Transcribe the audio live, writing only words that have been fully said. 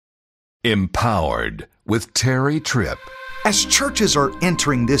Empowered with Terry Tripp. As churches are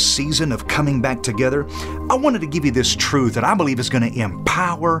entering this season of coming back together, I wanted to give you this truth that I believe is going to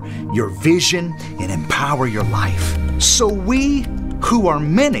empower your vision and empower your life. So we, who are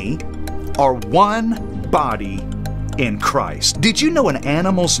many, are one body in Christ. Did you know an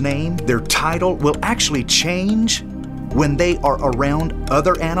animal's name, their title, will actually change when they are around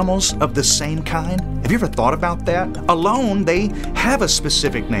other animals of the same kind? Have you ever thought about that? Alone, they have a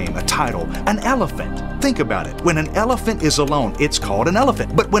specific name, a title. An elephant. Think about it. When an elephant is alone, it's called an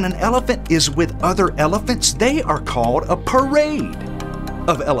elephant. But when an elephant is with other elephants, they are called a parade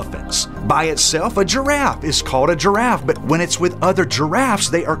of elephants. By itself, a giraffe is called a giraffe, but when it's with other giraffes,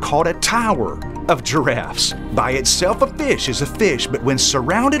 they are called a tower of giraffes. By itself, a fish is a fish, but when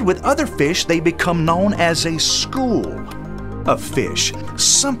surrounded with other fish, they become known as a school of fish.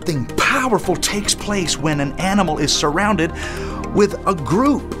 Something powerful takes place when an animal is surrounded with a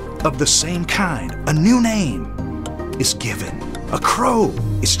group of the same kind. A new name is given. A crow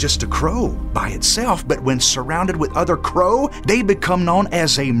is just a crow by itself, but when surrounded with other crow, they become known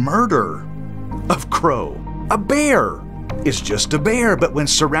as a murder of crow. A bear is just a bear, but when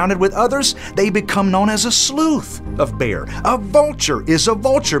surrounded with others, they become known as a sleuth of bear. A vulture is a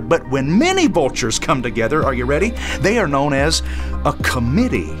vulture, but when many vultures come together, are you ready? They are known as a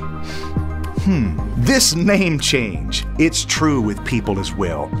committee. This name change, it's true with people as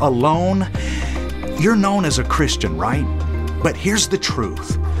well. Alone, you're known as a Christian, right? But here's the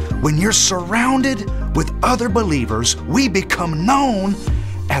truth. When you're surrounded with other believers, we become known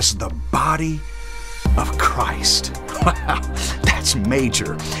as the body of Christ. Wow, that's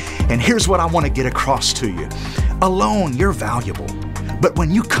major. And here's what I want to get across to you. Alone, you're valuable. But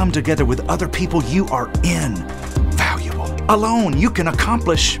when you come together with other people, you are invaluable. Alone, you can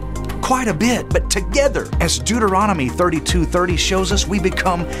accomplish quite a bit, but together, as Deuteronomy 32:30 shows us, we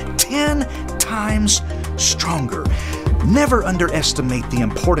become 10 times stronger. Never underestimate the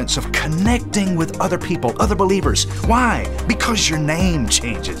importance of connecting with other people, other believers. Why? Because your name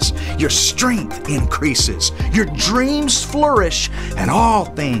changes, your strength increases, your dreams flourish, and all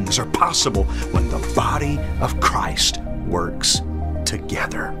things are possible when the body of Christ works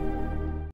together.